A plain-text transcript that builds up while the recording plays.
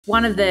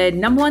One of the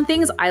number one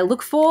things I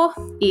look for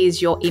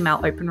is your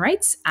email open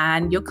rates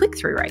and your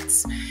click-through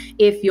rates.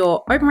 If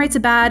your open rates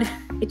are bad,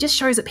 it just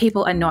shows that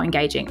people are not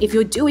engaging. If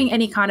you're doing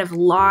any kind of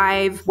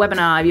live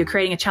webinar, you're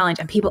creating a challenge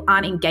and people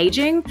aren't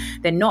engaging,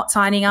 they're not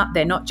signing up,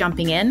 they're not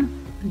jumping in,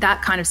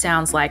 that kind of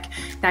sounds like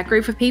that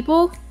group of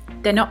people,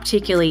 they're not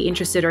particularly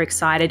interested or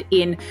excited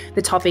in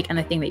the topic and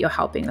the thing that you're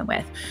helping them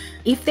with.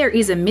 If there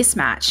is a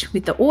mismatch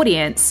with the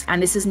audience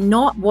and this is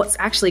not what's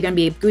actually going to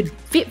be a good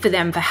fit for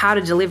them for how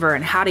to deliver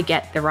and how to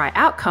get the right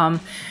outcome,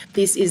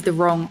 this is the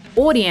wrong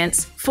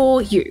audience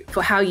for you,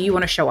 for how you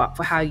want to show up,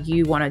 for how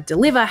you want to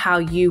deliver, how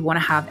you want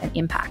to have an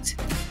impact.